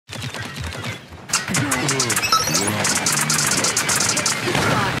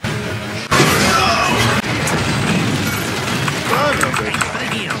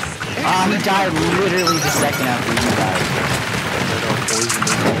He died literally the second after you died.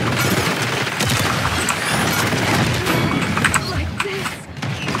 Like this.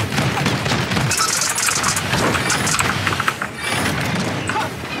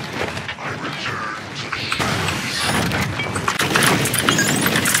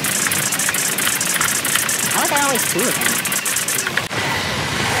 How are there always two of them?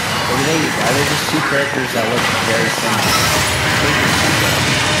 Are they just two characters that look very similar?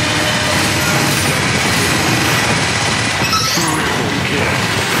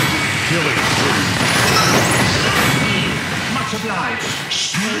 Killing Much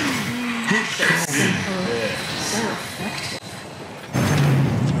obliged.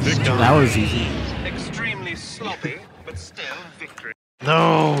 victim. That was easy. Extremely sloppy, but still victory.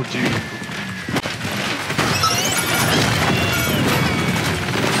 No, dude.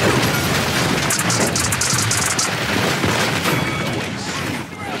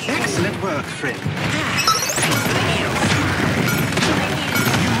 Excellent work, friend.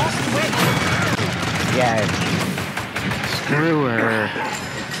 Yeah. Screw her.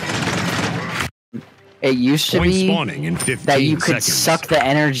 It used to Point be spawning in 15 that you could seconds. suck the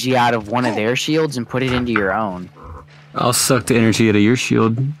energy out of one of their shields and put it into your own. I'll suck the energy out of your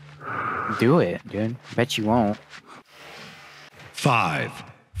shield. Do it, dude. Bet you won't. 5,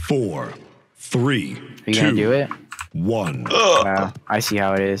 4, 3, Are you gonna do it? 1. Wow, I see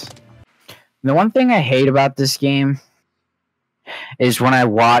how it is. The one thing I hate about this game is when I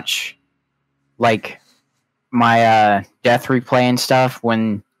watch, like, my death replay and stuff,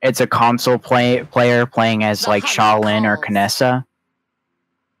 when it's a console player playing as, like, Shaolin or Kinessa,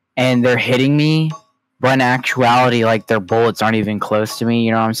 and they're hitting me, but in actuality, like, their bullets aren't even close to me,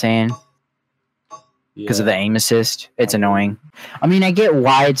 you know what I'm saying? Because of the aim assist. It's annoying. I mean, I get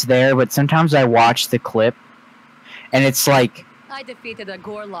why it's there, but sometimes I watch the clip, and it's like, I defeated a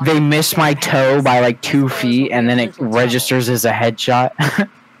Gorlock. they miss my toe by like 2 feet, and then it registers as a headshot.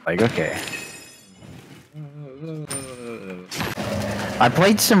 Like, okay. I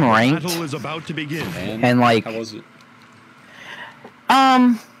played some ranked, Battle is about to begin. and like, How was it?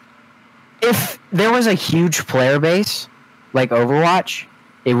 if there was a huge player base, like Overwatch,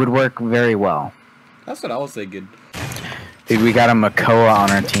 it would work very well. That's what I was thinking. Dude, we got a Makoa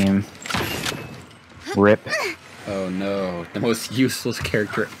on our team. Rip. Oh no, the most useless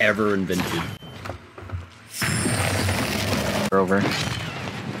character ever invented. Over.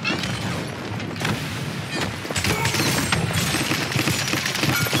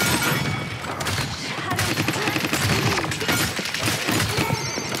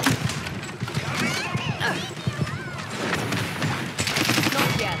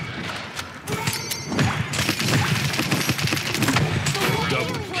 Not yet.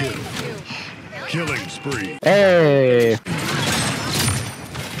 Double kill. Killing spree. Hey!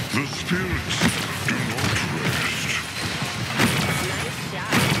 The spirits do not rest.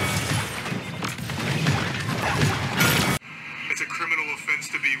 It's a criminal offense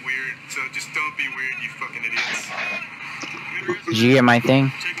to be weird, so just don't be weird, you fucking idiots. Did you get my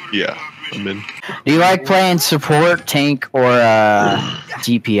thing? Yeah, I'm in. Do you like playing support, tank, or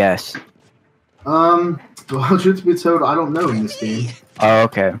DPS? Well, truth be told, I don't know in this game. Oh,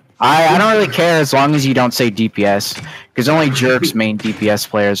 okay. I don't really care as long as you don't say DPS, because only jerks main DPS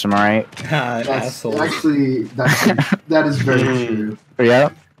players, am I right? That's Asshole. actually that is very true. Yeah.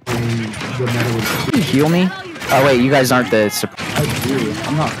 I mean, the meta was Can you heal me? Oh wait, you guys aren't the support. I do.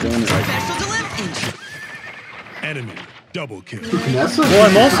 I'm not feeling it right now. Enemy. Double kill. Kinessa? Well,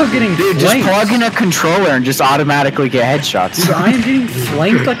 I'm also getting Dude, just flanked. plug in a controller and just automatically get headshots. Dude, I am getting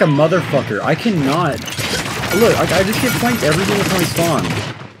flanked like a motherfucker. I cannot. Look, I just get flanked every single time I spawn.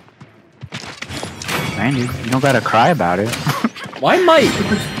 Man, dude, you don't gotta cry about it. Why might?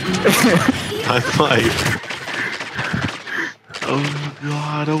 I might. Oh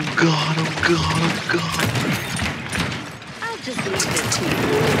god, oh god, oh god, oh god. I'll just leave it to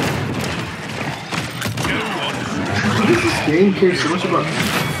Why does this game care so much about?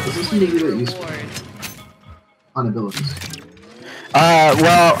 Is this maybe that useful on abilities?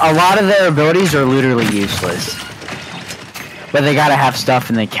 Well, a lot of their abilities are literally useless. But they gotta have stuff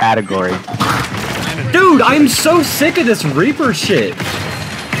in the category. Dude, I'm so sick of this Reaper shit.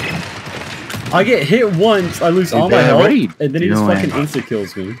 I get hit once, I lose all my man, health, what are you and then he just doing? fucking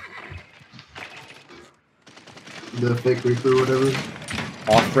insta-kills me. The fake Reaper or whatever?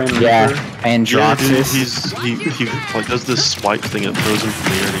 Off-brand Reaper. Yeah, and Yeah, dude, Droxus. he like does this swipe thing and throws him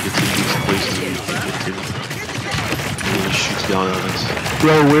from the air and he gets into these places that you can't get to. And then he shoots down at us.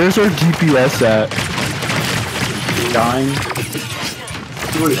 Bro, where's our DPS at? dying.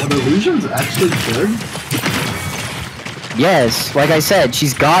 Wait, are the illusions actually good? Yes, like I said,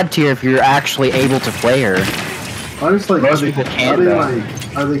 she's god tier if you're actually able to play her. I just like, Most people can't, though.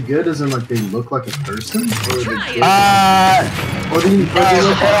 are they good as in like they look like a person? Or are they good? Or They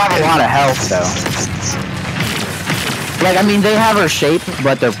have a lot of health though. Like, I mean, they have her shape,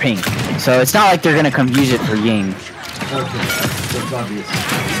 but they're pink. So it's not like they're gonna confuse it for Ying. Okay, that's obvious.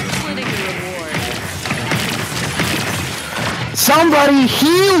 Splitting the reward. Somebody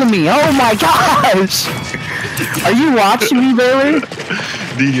heal me! Oh my gosh! Are you watching me, Bailey?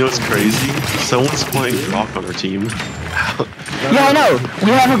 Dude, you know what's crazy? Someone's playing Rock on our team. Yeah, I know.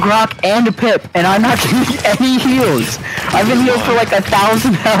 We have a Grok and a Pip, and I'm not getting any heals. I've been healed for like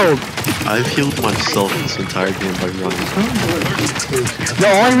 1,000 health. I've healed myself this entire game by running. The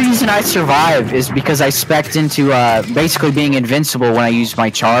only reason I survive is because I spec'd into basically being invincible when I use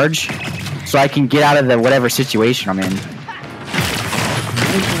my charge, so I can get out of the whatever situation I'm in.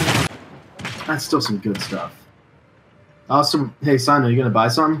 That's still some good stuff. Awesome. Hey, Sino, you gonna buy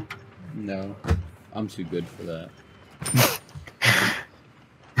some? No, I'm too good for that.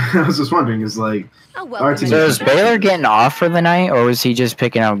 I was just wondering, is like... Oh, Our well. team- So is Baylor getting off for the night, or was he just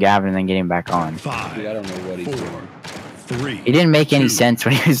picking up Gavin and then getting back on? 5, Dude, I don't know what he's 4, doing. 3. It didn't make any sense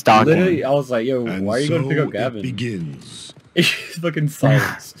when he was talking. Literally, I was like, yo, And why are you so going to pick up it Gavin? begins. He's fucking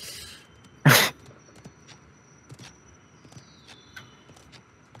silence.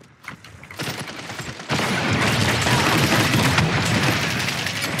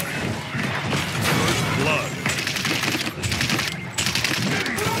 Blood.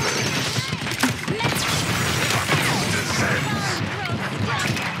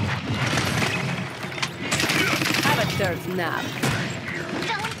 Have a third nap.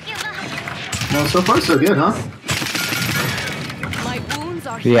 Well, so far so good, huh? My wounds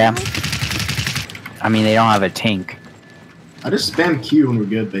are Yeah. healed. I mean, they don't have a tank. I just spam Q when we're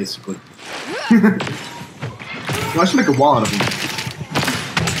good, basically. Well, I should make a wall out of them.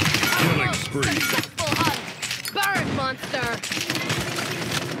 Killing spree. Full hug. Burn, monster.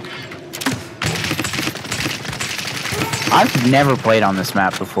 I've never played on this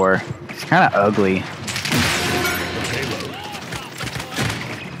map before. It's kind of ugly.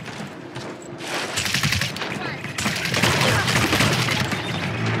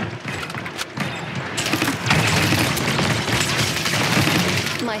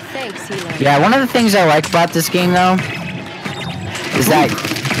 My thanks, healer. Yeah, one of the things I like about this game, though, is that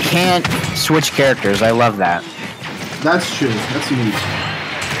you can't switch characters. I love that. That's true. That's neat.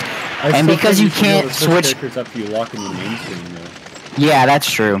 I And still because think you should be able can't to switch- characters after you lock in your main screen, though. Yeah, that's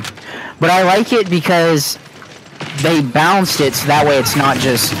true. But I like it because they balanced it so that way it's not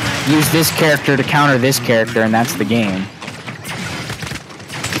just use this character to counter this character and that's the game.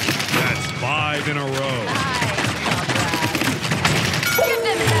 That's 5 in a row. Give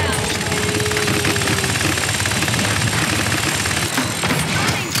them hell.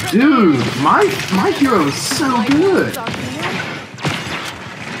 Dude, my hero is so good.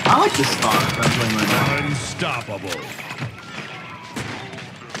 I like this spot that I'm playing right now. Unstoppable.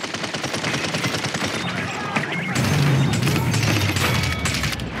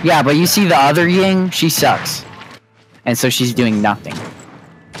 Yeah, but you see the other Ying, she sucks. And so she's doing nothing.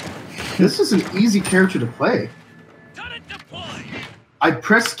 This is an easy character to play. I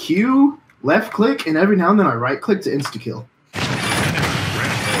press Q, left click, and every now and then I right click to insta kill.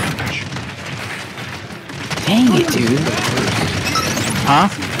 Dang it, dude. Huh?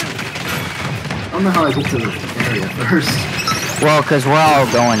 I don't know how I get to the area first. Well, because we're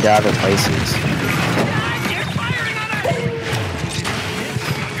all going to other places.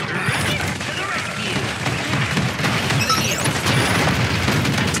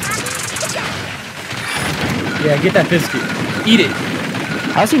 Yeah, get that biscuit. Eat it.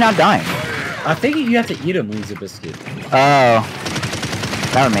 How's he not dying? I think you have to eat him when he's a biscuit. Oh.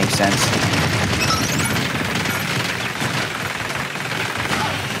 That would make sense.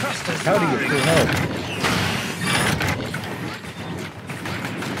 How do you get full health?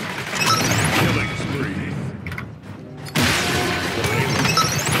 Killing spree.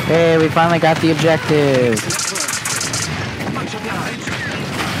 Hey, we finally got the objective.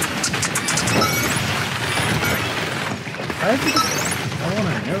 I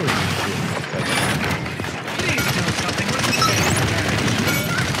want to know.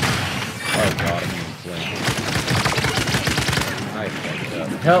 Oh god, I'm in flames. I fucked up.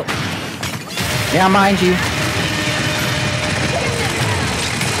 Help! Yeah, mind you.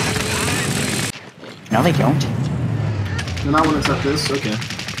 No, they don't. No, not when it's like this. Okay.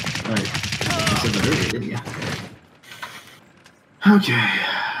 Alright. I said that earlier, didn't you? Okay.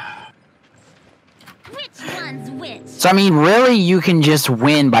 Which one's which? So I mean, really, you can just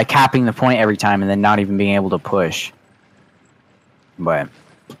win by capping the point every time and then not even being able to push. But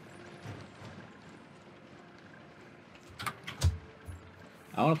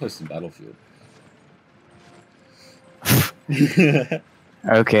I want to play some Battlefield.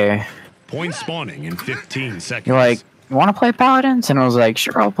 okay, Point spawning in 15 seconds. you're like, you want to play Paladins? And I was like,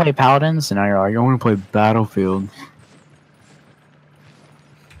 sure, I'll play Paladins. And now you're like, I want to play Battlefield.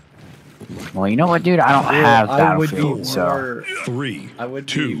 Well, you know what, dude? I don't have Battlefield, so 3, I would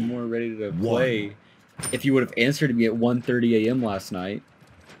 2, be more ready to 1. play if you would have answered me at 1:30 a.m. last night.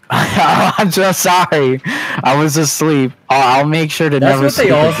 I'm so sorry. I was asleep. I'll make sure to That's never what they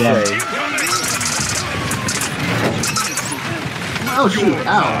sleep all again. say. Ow, shoot,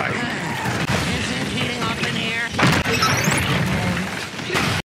 ow.